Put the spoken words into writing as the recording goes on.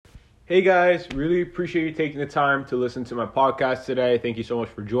Hey guys, really appreciate you taking the time to listen to my podcast today. Thank you so much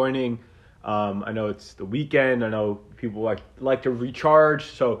for joining. I know it's the weekend. I know people like to recharge.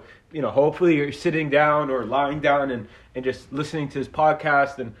 So, hopefully you're sitting down or lying down and just listening to this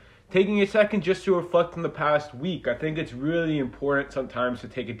podcast and taking a second just to reflect on the past week. I think it's really important sometimes to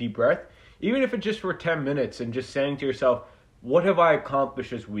take a deep breath, even if it's just for 10 minutes, and just saying to yourself, what have I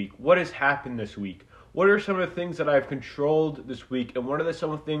accomplished this week? What has happened this week? What are some of the things that I've controlled this week, and what are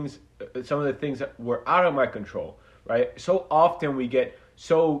some of the things that were out of my control, right? So often we get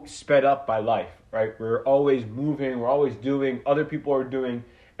so sped up by life, right? We're always moving, we're always doing, other people are doing,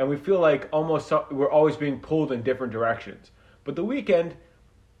 and we feel like almost we're always being pulled in different directions. But the weekend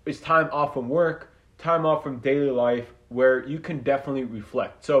is time off from work, time off from daily life, where you can definitely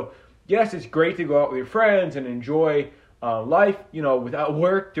reflect. So yes, it's great to go out with your friends and enjoy life, without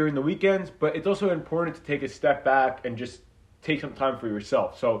work during the weekends, but it's also important to take a step back and just take some time for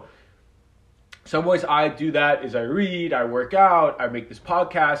yourself. So some ways I do that is I read, I work out, I make this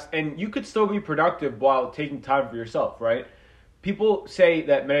podcast, and you could still be productive while taking time for yourself, right? People say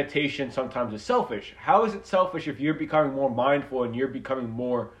that meditation sometimes is selfish. How is it selfish if you're becoming more mindful and you're becoming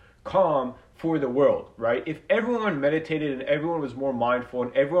more calm for the world, right? If everyone meditated and everyone was more mindful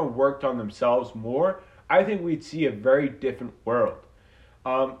and everyone worked on themselves more, I think we'd see a very different world.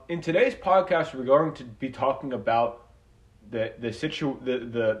 In today's podcast, we're going to be talking about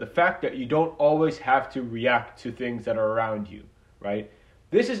the fact that you don't always have to react to things that are around you, right?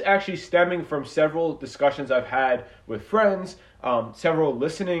 This is actually stemming from several discussions I've had with friends, several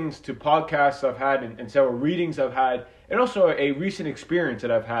listenings to podcasts I've had, and several readings I've had, and also a recent experience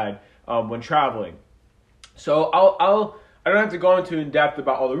that I've had when traveling. So I don't have to go into in depth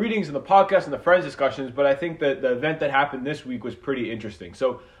about all the readings and the podcasts and the friends discussions, but I think that the event that happened this week was pretty interesting.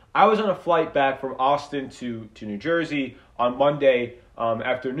 So I was on a flight back from Austin to New Jersey on Monday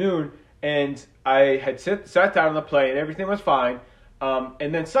afternoon, and I had sat down on the plane, everything was fine,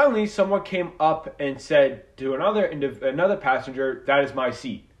 and then suddenly someone came up and said to another passenger, "That is my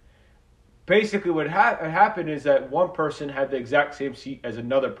seat." Basically what happened is that one person had the exact same seat as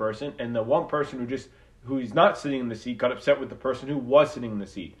another person, and the one person who's not sitting in the seat got upset with the person who was sitting in the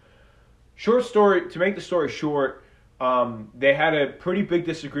seat. Short story, to make the story short, they had a pretty big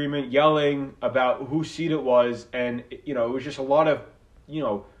disagreement, yelling about whose seat it was, and it was just a lot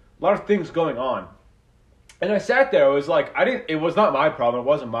of things going on. And I sat there, I was like, it was not my problem, it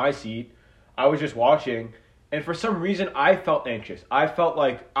wasn't my seat, I was just watching, and for some reason I felt anxious. I felt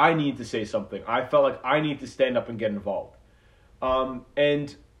like I need to say something. I felt like I need to stand up and get involved.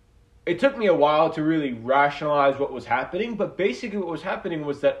 And it took me a while to really rationalize what was happening, but basically what was happening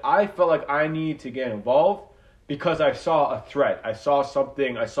was that I felt like I needed to get involved because I saw a threat. I saw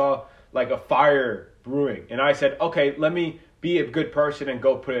something, I saw like a fire brewing, and I said, okay, let me be a good person and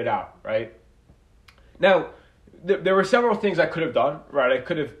go put it out, right? Now, there were several things I could have done, right? I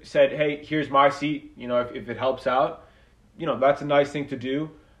could have said, hey, here's my seat, if it helps out, that's a nice thing to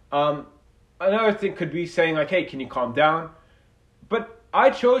do. Another thing could be saying like, hey, can you calm down? But I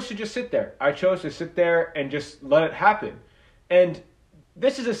chose to just sit there. I chose to sit there and just let it happen. And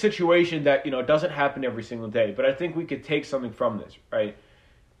this is a situation that, doesn't happen every single day, but I think we could take something from this, right?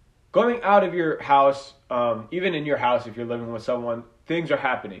 Going out of your house, even in your house, if you're living with someone, things are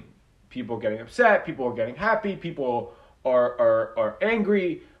happening. People are getting upset, people are getting happy, people are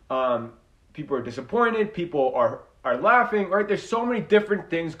angry, people are disappointed, people are laughing, right? There's so many different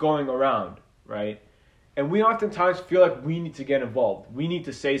things going around, right? And we oftentimes feel like we need to get involved. We need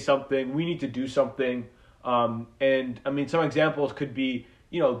to say something. We need to do something. And I mean, some examples could be,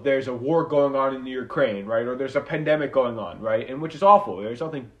 there's a war going on in the Ukraine, right? Or there's a pandemic going on, right? And which is awful. There's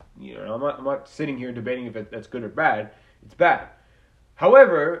nothing, I'm not sitting here debating if that's good or bad. It's bad.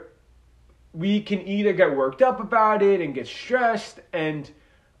 However, we can either get worked up about it and get stressed and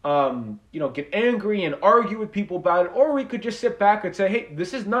get angry and argue with people about it, or we could just sit back and say, hey,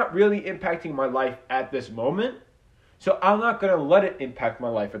 this is not really impacting my life at this moment, so I'm not going to let it impact my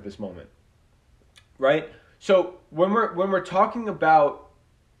life at this moment, right? So when we're talking about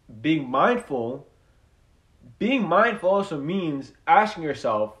being mindful also means asking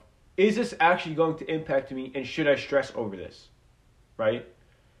yourself, is this actually going to impact me, and should I stress over this, right?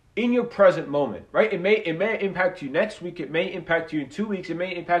 In your present moment, right? It may impact you next week. It may impact you in 2 weeks. It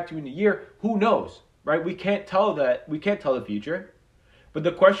may impact you in a year. Who knows, right? We can't tell that. We can't tell the future. But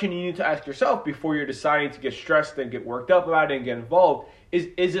the question you need to ask yourself before you're deciding to get stressed and get worked up about it and get involved is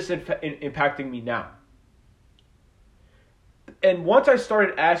this impacting me now? And once I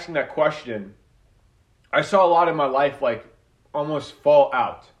started asking that question, I saw a lot in my life like almost fall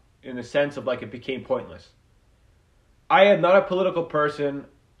out in the sense of like it became pointless. I am not a political person.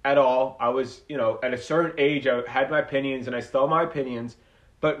 at all. I was, at a certain age, I had my opinions and I still have my opinions.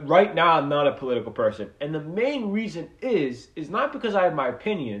 But right now, I'm not a political person. And the main reason is not because I have my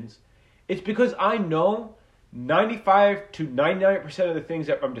opinions. It's because I know 95 to 99% of the things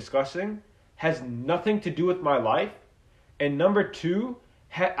that I'm discussing has nothing to do with my life. And number two,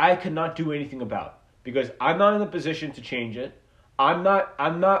 I cannot do anything about, because I'm not in a position to change it. I'm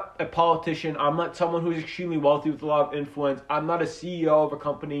not a politician. I'm not someone who's extremely wealthy with a lot of influence. I'm not a CEO of a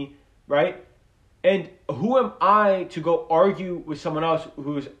company, right? And who am I to go argue with someone else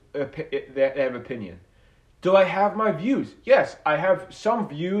that have opinion? Do I have my views? Yes, I have some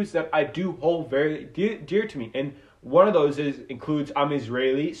views that I do hold very dear to me. And one of those includes I'm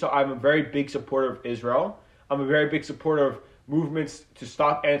Israeli, so I'm a very big supporter of Israel. I'm a very big supporter of movements to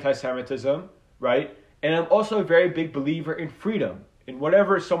stop anti-Semitism, right? And I'm also a very big believer in freedom, in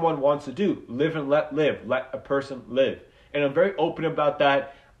whatever someone wants to do. Live and let live. Let a person live. And I'm very open about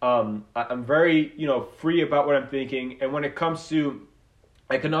that. I'm very, free about what I'm thinking. And when it comes to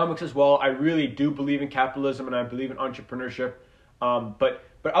economics as well, I really do believe in capitalism and I believe in entrepreneurship. But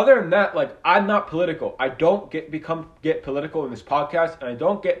other than that, like, I'm not political. I don't get political in this podcast, and I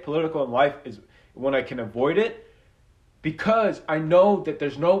don't get political in life is when I can avoid it, because I know that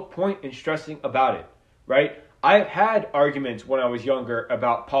there's no point in stressing about it, right? I've had arguments when I was younger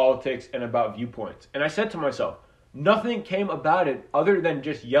about politics and about viewpoints. And I said to myself, nothing came about it other than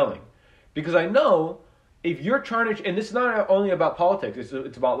just yelling. Because I know if you're trying to, and this is not only about politics,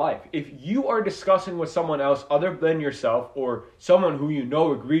 it's about life. If you are discussing with someone else other than yourself, or someone who you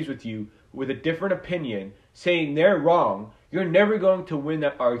know agrees with you with a different opinion, saying they're wrong, you're never going to win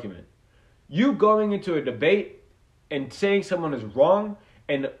that argument. You going into a debate and saying someone is wrong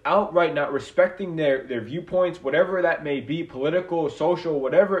and outright not respecting their viewpoints, whatever that may be, political, social,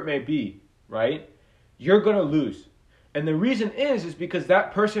 whatever it may be, right? You're going to lose. And the reason is because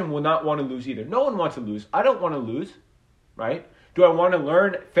that person will not want to lose either. No one wants to lose. I don't want to lose, right? Do I want to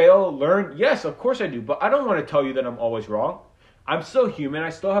learn? Yes, of course I do. But I don't want to tell you that I'm always wrong. I'm still human. I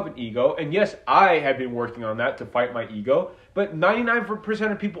still have an ego. And yes, I have been working on that to fight my ego. But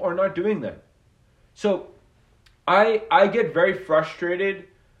 99% of people are not doing that. So I get very frustrated,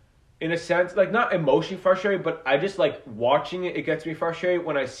 in a sense, like not emotionally frustrated, but I just like watching it. It gets me frustrated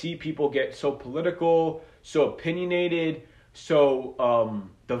when I see people get so political, so opinionated, so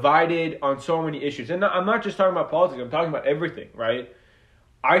divided on so many issues. And I'm not just talking about politics. I'm talking about everything, right?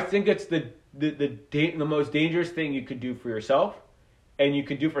 I think it's the most dangerous thing you could do for yourself and you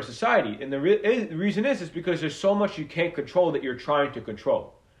can do for society. And the reason is because there's so much you can't control that you're trying to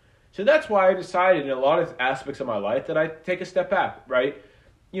control. So that's why I decided in a lot of aspects of my life that I take a step back, right?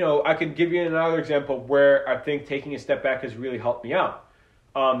 I can give you another example where I think taking a step back has really helped me out.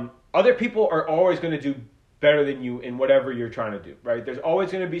 Other people are always going to do better than you in whatever you're trying to do, right? There's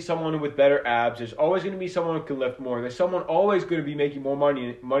always going to be someone with better abs. There's always going to be someone who can lift more. There's someone always going to be making more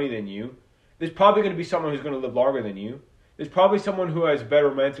money than you. There's probably going to be someone who's going to live longer than you. There's probably someone who has a better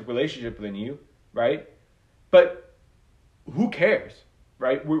romantic relationship than you, right? But who cares,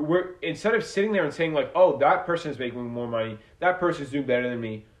 right? We're instead of sitting there and saying like, oh, that person is making more money, that person is doing better than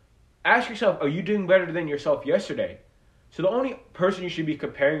me. Ask yourself, are you doing better than yourself yesterday? So the only person you should be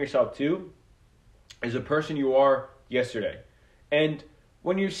comparing yourself to is the person you are yesterday. And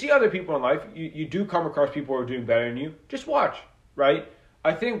when you see other people in life, you do come across people who are doing better than you. Just watch, right?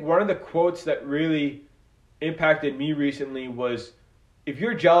 I think one of the quotes that really impacted me recently was, if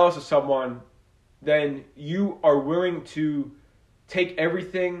you're jealous of someone, then you are willing to take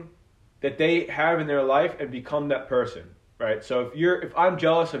everything that they have in their life and become that person, right? So if I'm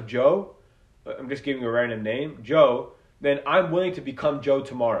jealous of Joe, I'm just giving a random name, Joe, then I'm willing to become Joe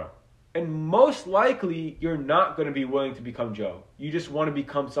tomorrow. And most likely, you're not going to be willing to become Joe. You just want to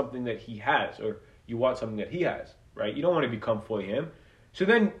become something that he has, or you want something that he has, right? You don't want to become fully him. So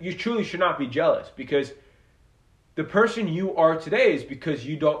then you truly should not be jealous, because the person you are today is because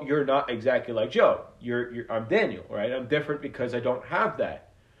you're not exactly like Joe. I'm Daniel, right? I'm different because I don't have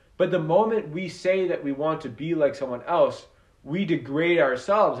that. But the moment we say that we want to be like someone else, we degrade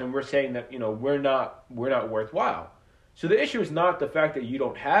ourselves, and we're saying that, we're not worthwhile. So the issue is not the fact that you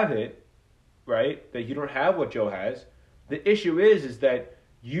don't have it, right? That you don't have what Joe has. The issue is that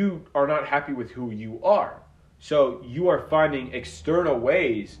you are not happy with who you are. So you are finding external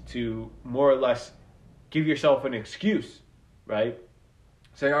ways to more or less give yourself an excuse, right?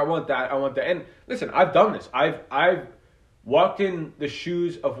 Saying, I want that. And listen, I've done this. I've walked in the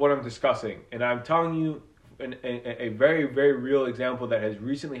shoes of what I'm discussing. And I'm telling you a very, very real example that has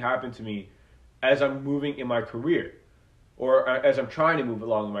recently happened to me as I'm moving in my career, or as I'm trying to move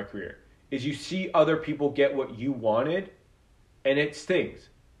along in my career, is you see other people get what you wanted, and it stings.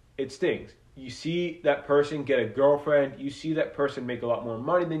 it stings. You see that person get a girlfriend, you see that person make a lot more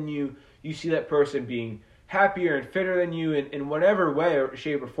money than you see that person being happier and fitter than you, in whatever way or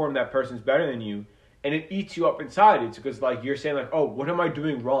shape or form that person's better than you, and it eats you up inside. It's because like you're saying like, oh, what am I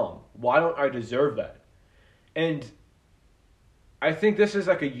doing wrong? Why don't I deserve that? And I think this is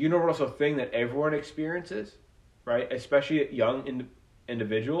like a universal thing that everyone experiences, right? Especially young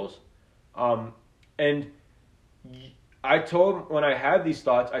individuals. And when I have these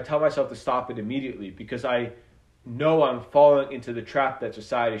thoughts, I tell myself to stop it immediately because I know I'm falling into the trap that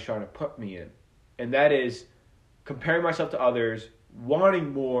society is trying to put me in. And that is comparing myself to others,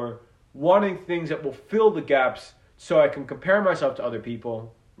 wanting more, wanting things that will fill the gaps so I can compare myself to other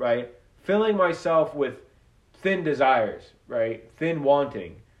people, right? Filling myself with thin desires, right? Thin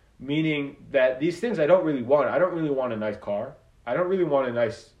wanting, meaning that these things I don't really want. I don't really want a nice car. I don't really want a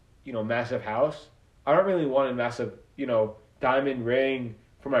nice, massive house. I don't really want a massive, diamond ring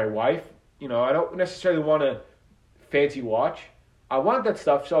for my wife. I don't necessarily want a fancy watch. I want that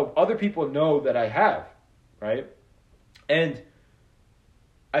stuff so other people know that I have, right? And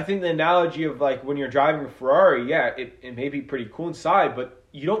I think the analogy of like when you're driving a Ferrari, yeah, it may be pretty cool inside, but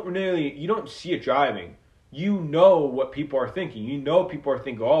you don't see it driving. You know what people are thinking. People are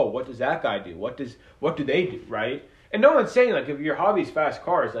thinking, oh, what does that guy do? What do they do, right? And no one's saying like if your hobby is fast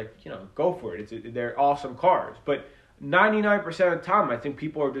cars, like, go for it. They're awesome cars. But 99% of the time, I think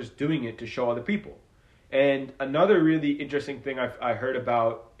people are just doing it to show other people. And another really interesting thing I heard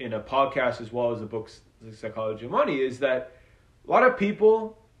about in a podcast as well as the books, The Psychology of Money, is that a lot of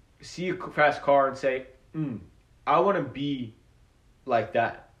people see a fast car and say, I want to be like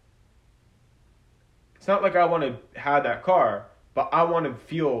that. It's not like I want to have that car, but I want to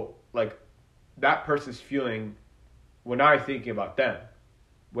feel like that person's feeling when I'm thinking about them,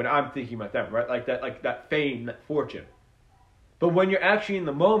 right? Like that fame, that fortune. But when you're actually in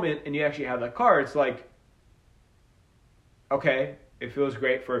the moment and you actually have that car, it's like, okay, it feels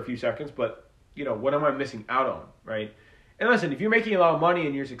great for a few seconds, but what am I missing out on, right? And listen, if you're making a lot of money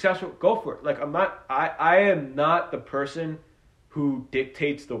and you're successful, go for it. Like I am not the person who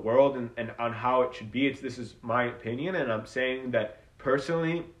dictates the world and on how it should be. This is my opinion, and I'm saying that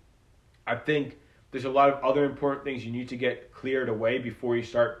personally, I think there's a lot of other important things you need to get cleared away before you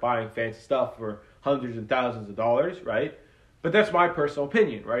start buying fancy stuff for hundreds and thousands of dollars, right? But that's my personal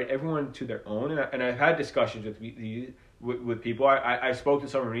opinion, right? Everyone to their own, and I've had discussions with people. I spoke to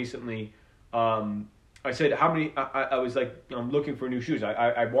someone recently. I said, how many, I was like, I'm looking for new shoes.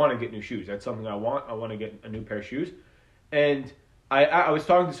 I want to get new shoes. That's something I want. I want to get a new pair of shoes. And I was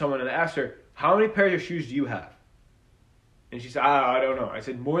talking to someone and I asked her, how many pairs of shoes do you have? And she said, I don't know. I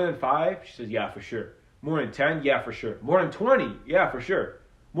said, more than 5? She says, yeah, for sure. More than 10? Yeah, for sure. More than 20? Yeah, for sure.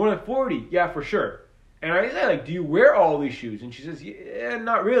 More than 40? Yeah, for sure. And I said, like, do you wear all these shoes? And she says, yeah,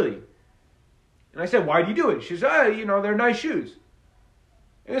 not really. And I said, why do you do it? She says, they're nice shoes.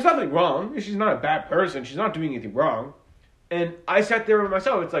 And there's nothing wrong. She's not a bad person. She's not doing anything wrong. And I sat there with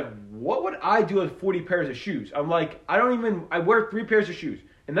myself. It's like, what would I do with 40 pairs of shoes? I'm like, I wear 3 pairs of shoes.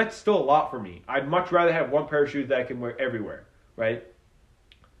 And that's still a lot for me. I'd much rather have 1 pair of shoes that I can wear everywhere, right?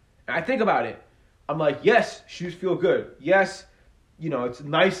 And I think about it. I'm like, yes, shoes feel good. Yes, it's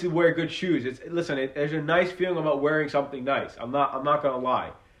nice to wear good shoes. There's a nice feeling about wearing something nice. I'm not going to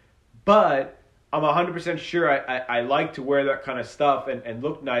lie. But I'm 100% sure I like to wear that kind of stuff and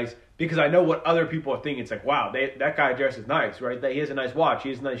look nice because I know what other people are thinking. It's like, wow, that guy dresses nice, right? He has a nice watch, he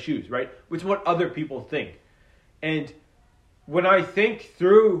has nice shoes, right? Which is what other people think. And when I think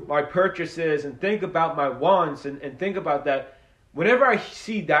through my purchases and think about my wants and think about that, whenever I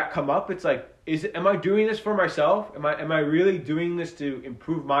see that come up, it's like, am I doing this for myself? Am I really doing this to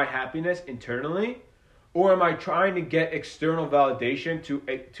improve my happiness internally? Or am I trying to get external validation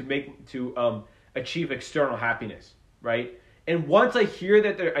to achieve external happiness, right? And once I hear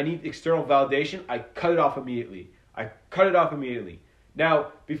that I need external validation, I cut it off immediately. Now,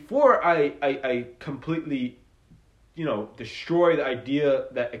 before I completely, destroy the idea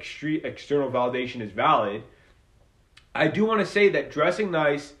that external validation is valid, I do want to say that dressing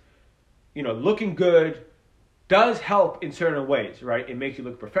nice, looking good, does help in certain ways, right? It makes you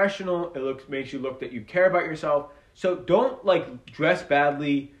look professional. Makes you look that you care about yourself. So don't dress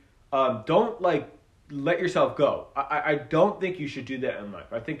badly. Don't let yourself go. I don't think you should do that in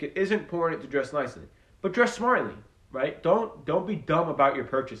life. I think it is important to dress nicely, but dress smartly, right? Don't be dumb about your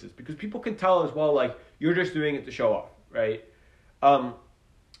purchases because people can tell as well, you're just doing it to show off, right?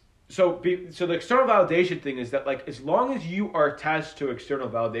 So the external validation thing is that as long as you are attached to external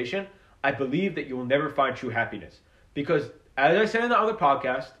validation, I believe that you will never find true happiness because, as I said in the other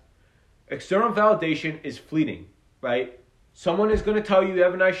podcast, external validation is fleeting, right? someone is going to tell you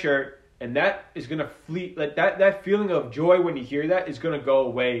have a nice shirt, and that is going to fleet. Like that feeling of joy when you hear that is going to go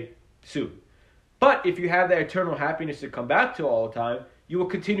away soon. But if you have that eternal happiness to come back to all the time, you will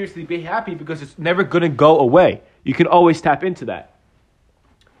continuously be happy because it's never going to go away. You can always tap into that.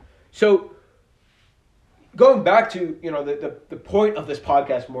 So, going back to, the point of this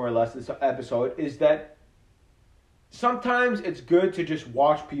podcast, more or less, this episode, is that sometimes it's good to just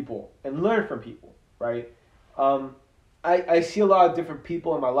watch people and learn from people, right? I see a lot of different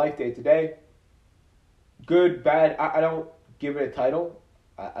people in my life day to day. Good, bad. I don't give it a title.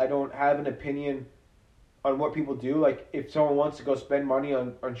 I don't have an opinion on what people do. Like, if someone wants to go spend money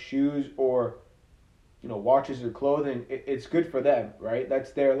on shoes or, watches or clothing, it's good for them, right?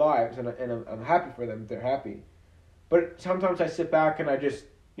 That's their lives, and I'm happy for them if they're happy. But sometimes I sit back and I just,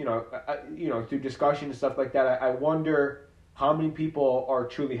 through discussion and stuff like that, I wonder how many people are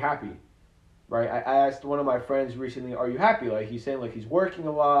truly happy, right? I asked one of my friends recently, are you happy? Like, he's saying, like, he's working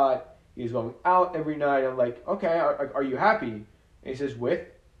a lot, he's going out every night. I'm like, okay, are you happy? And he says, with?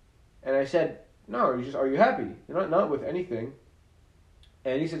 And I said, no, are you happy? You're not with anything.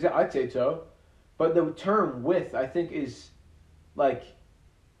 And he says, yeah, I'd say so. But the term with, I think, is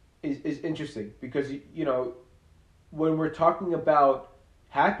interesting because, when we're talking about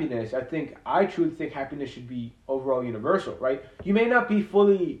happiness, I truly think happiness should be overall universal, right? You may not be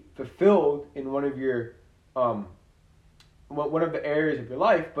fully fulfilled in one of your, one of the areas of your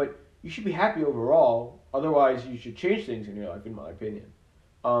life, but you should be happy overall. Otherwise, you should change things in your life, in my opinion.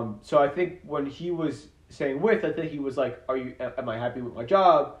 So I think when he was saying with, I think he was like, am I happy with my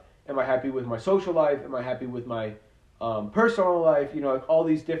job? Am I happy with my social life? Am I happy with my personal life? Like all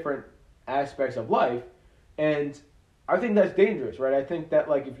these different aspects of life. And I think that's dangerous, right? I think that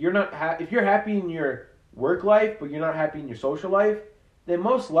like if you're happy in your work life, but you're not happy in your social life, then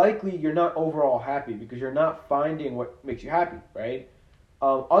most likely you're not overall happy because you're not finding what makes you happy, right?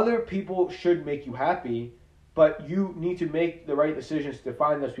 Other people should make you happy, but you need to make the right decisions to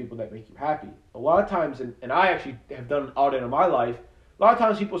find those people that make you happy. A lot of times, and I actually have done an audit in my life, a lot of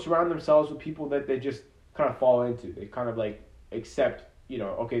times people surround themselves with people that they just kind of fall into. They kind of like accept,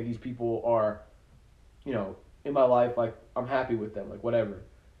 okay, these people are, in my life, like I'm happy with them, like whatever.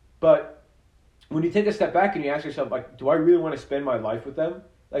 But when you take a step back and you ask yourself, like, do I really want to spend my life with them?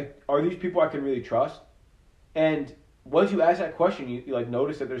 Like, are these people I can really trust? And once you ask that question, you like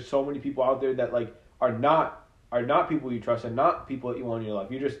notice that there's so many people out there that like are not people you trust and not people that you want in your life.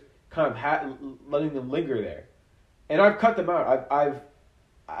 You're just kind of letting them linger there. And I've cut them out. I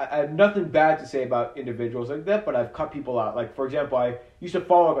have nothing bad to say about individuals like that, but I've cut people out. Like, for example, I used to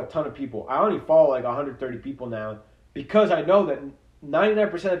follow a ton of people. I only follow like 130 people now because I know that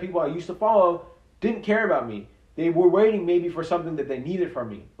 99% of the people I used to follow didn't care about me. They were waiting maybe for something that they needed from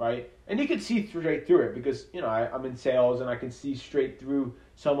me, right? And you can see straight through it because, I'm in sales and I can see straight through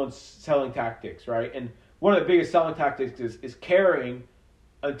someone's selling tactics, right? And one of the biggest selling tactics is caring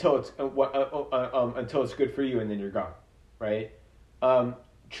until it's good for you and then you're gone, right?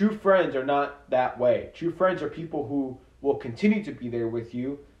 True friends are not that way. True friends are people who will continue to be there with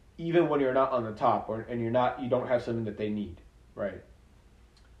you even when you're not on the top and you don't have something that they need, right?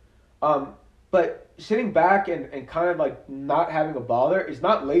 But sitting back and kind of like not having a bother is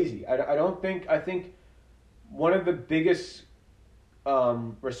not lazy. I think one of the biggest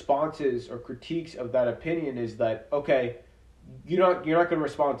responses or critiques of that opinion is that, okay, you're not going to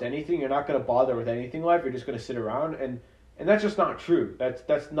respond to anything. You're not going to bother with anything in life. You're just going to sit around. And that's just not true.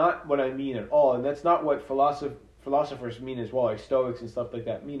 That's not what I mean at all. And that's not what philosophers mean as well, like Stoics and stuff like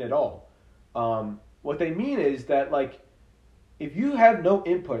that mean at all. What they mean is that, like, if you have no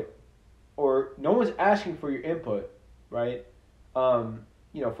input or no one's asking for your input, right?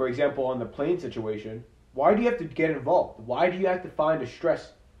 For example, on the plane situation, why do you have to get involved? Why do you have to find a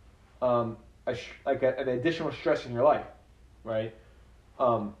stress, an additional stress in your life, right?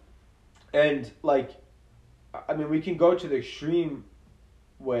 And like, I mean, we can go to the extreme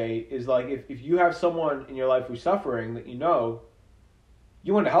way is like if you have someone in your life who's suffering that you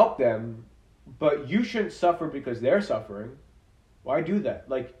want to help them, but you shouldn't suffer because they're suffering. Why do that?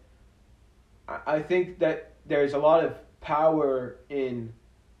 Like, I think that there's a lot of power in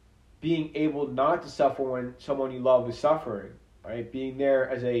being able not to suffer when someone you love is suffering, right? Being there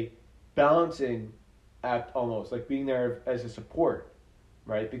as a balancing act almost, like being there as a support,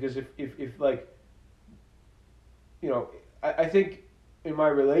 right? Because if like, I think in my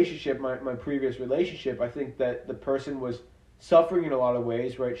relationship, my previous relationship, I think that the person was suffering in a lot of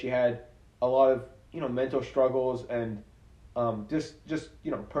ways, right? She had a lot of, mental struggles and just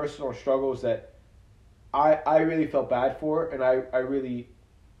personal struggles that I really felt bad for, and I really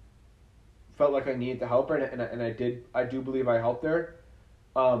felt like I needed to help her, and I do believe I helped her.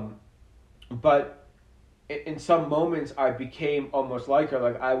 But in some moments I became almost like her.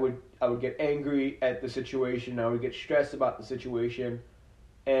 Like I would get angry at the situation. I would get stressed about the situation,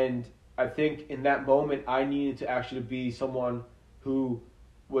 and I think in that moment I needed to actually be someone who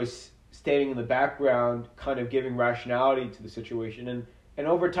was standing in the background, kind of giving rationality to the situation. And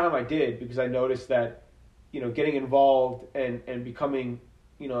over time I did, because I noticed that, getting involved and becoming,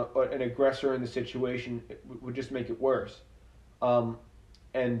 an aggressor in the situation would just make it worse.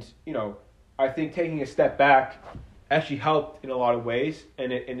 And I think taking a step back actually helped in a lot of ways,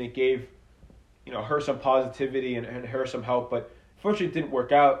 and it gave, her some positivity and her some help. But fortunately, it didn't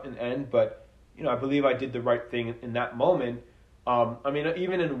work out in the end. But I believe I did the right thing in that moment.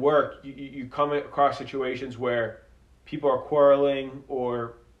 Even in work, you come across situations where people are quarreling,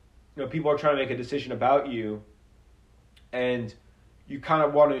 or people are trying to make a decision about you, and you kind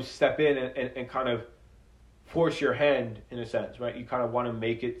of want to step in and kind of force your hand, in a sense, right? You kind of want to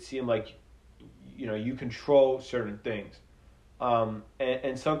make it seem like you control certain things,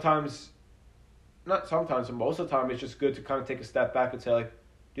 and sometimes, not sometimes, but most of the time, it's just good to kind of take a step back and say, like,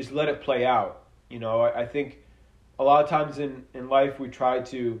 just let it play out. I think a lot of times in life we try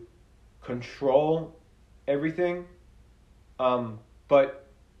to control everything, but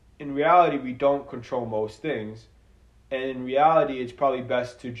in reality we don't control most things, and in reality it's probably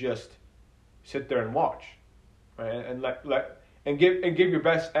best to just sit there and watch, right? And give your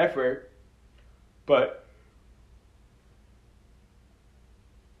best effort, but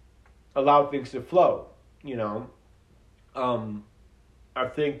allow things to flow. I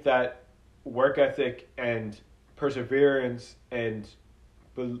think that work ethic and perseverance and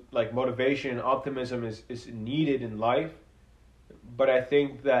motivation and optimism is needed in life, but I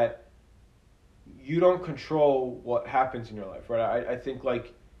think that you don't control what happens in your life, right? I think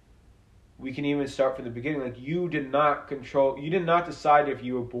we can even start from the beginning. You did not decide if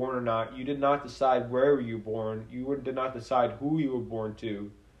you were born or not. You did not decide where you were born. You did not decide who you were born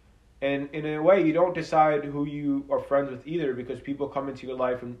to. And in a way, you don't decide who you are friends with either, because people come into your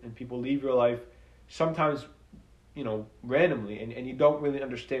life and people leave your life sometimes, randomly, and you don't really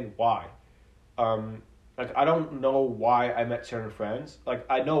understand why. I don't know why I met certain friends.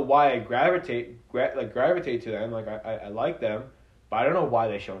 I know why I gravitate to them. I like them, but I don't know why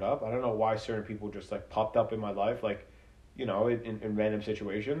they showed up. I don't know why certain people just popped up in my life, in random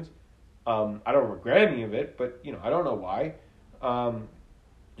situations. I don't regret any of it, but I don't know why.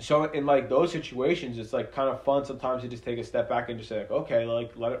 So in those situations, it's kind of fun sometimes to just take a step back and just say okay,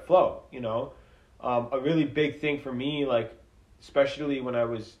 let it flow. A really big thing for me, especially when I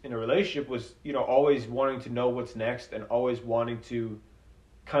was in a relationship, was always wanting to know what's next, and always wanting to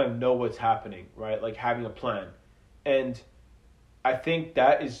kind of know what's happening, right? Having a plan. And I think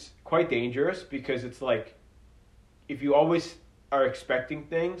that is quite dangerous, because it's if you always are expecting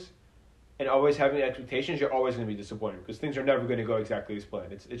things and always having expectations, you're always going to be disappointed, because things are never going to go exactly as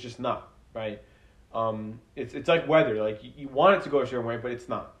planned. It's just not, right? It's like weather. You want it to go a certain way, but it's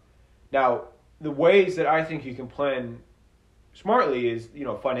not. Now, the ways that I think you can plan smartly is,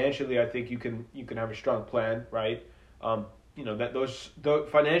 financially, I think you can have a strong plan, right?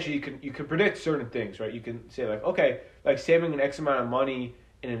 Financially you can predict certain things, right? You can say okay, saving an X amount of money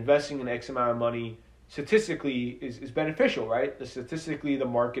and investing an X amount of money statistically is beneficial, right? Statistically, the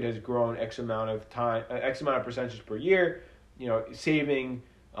market has grown X amount of time, X amount of percentage per year. Saving,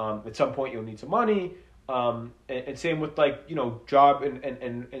 at some point you'll need some money, and same with job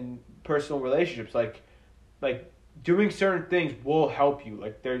and personal relationships. Doing certain things will help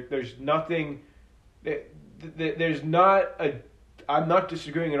you. There's nothing. There's not a. I'm not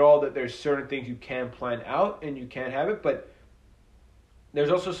disagreeing at all that there's certain things you can plan out and you can have it, but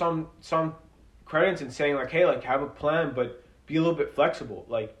there's also some credence in saying hey, have a plan, but be a little bit flexible.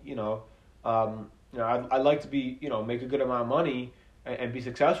 I'd like to be make a good amount of money and be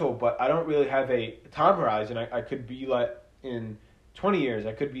successful, but I don't really have a time horizon. I could be in 20 years.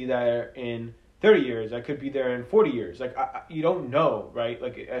 I could be there in 30 years. I could be there in 40 years. You don't know, right?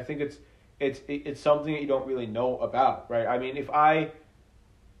 I think it's something that you don't really know about, right? I mean, if I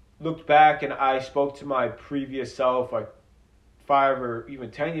looked back and I spoke to my previous self 5 or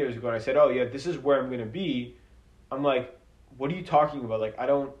even 10 years ago, and I said, oh yeah, this is where I'm going to be, I'm what are you talking about? I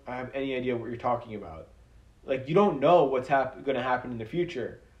don't have any idea what you're talking about. You don't know what's going to happen in the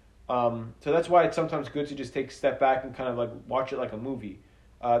future. So that's why it's sometimes good to just take a step back and kind of watch it like a movie.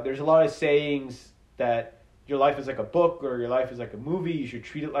 There's a lot of sayings that your life is like a book, or your life is like a movie. You should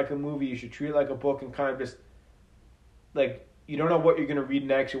treat it like a movie. You should treat it like a book, and kind of just you don't know what you're going to read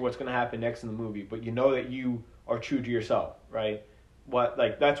next or what's going to happen next in the movie, but you know that you are true to yourself, right?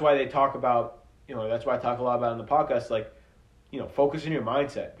 that's why they talk about, that's why I talk a lot about in the podcast, like, focus on your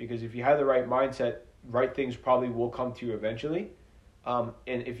mindset, because if you have the right mindset, right things probably will come to you eventually. And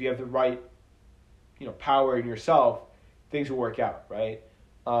if you have the right, power in yourself, things will work out, right?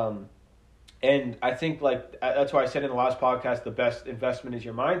 And I think, like, that's why I said in the last podcast, the best investment is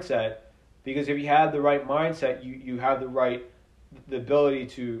your mindset, because if you have the right mindset, you have the ability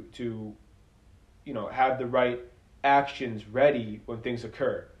to have the right actions ready when things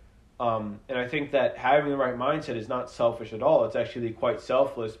occur. And I think that having the right mindset is not selfish at all. It's actually quite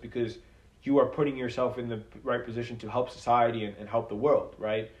selfless, because you are putting yourself in the right position to help society and help the world,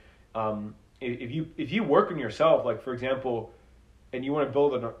 right? If you work on yourself, like, for example, and you want to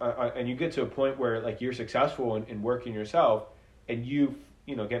build and you get to a point where, like, you're successful in working yourself, and you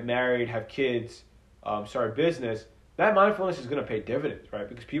get married, have kids, start a business, that mindfulness is going to pay dividends, right?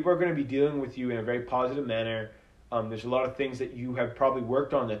 Because people are going to be dealing with you in a very positive manner. There's a lot of things that you have probably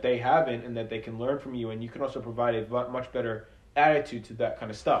worked on that they haven't, and that they can learn from you, and you can also provide a much better attitude to that kind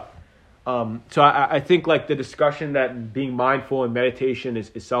of stuff. So I think, like, the discussion that being mindful and meditation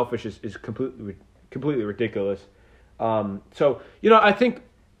is selfish is completely ridiculous. So, I think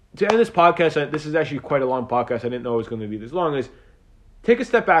to end this podcast, this is actually quite a long podcast. I didn't know it was going to be this long. Is take a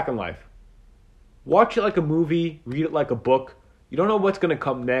step back in life. Watch it like a movie. Read it like a book. You don't know what's going to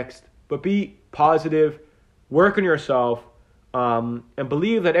come next, but be positive. Work on yourself, and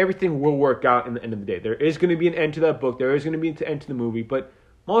believe that everything will work out in the end of the day. There is going to be an end to that book. There is going to be an end to the movie, but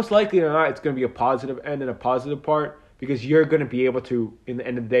most likely or not, it's going to be a positive end and a positive part, because you're going to be able to, in the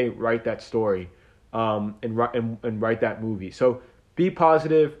end of the day, write that story, and write that movie. So be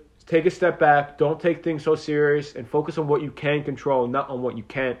positive. Take a step back. Don't take things so serious, and focus on what you can control, not on what you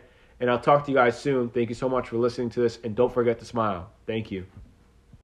can't. And I'll talk to you guys soon. Thank you so much for listening to this, and don't forget to smile. Thank you.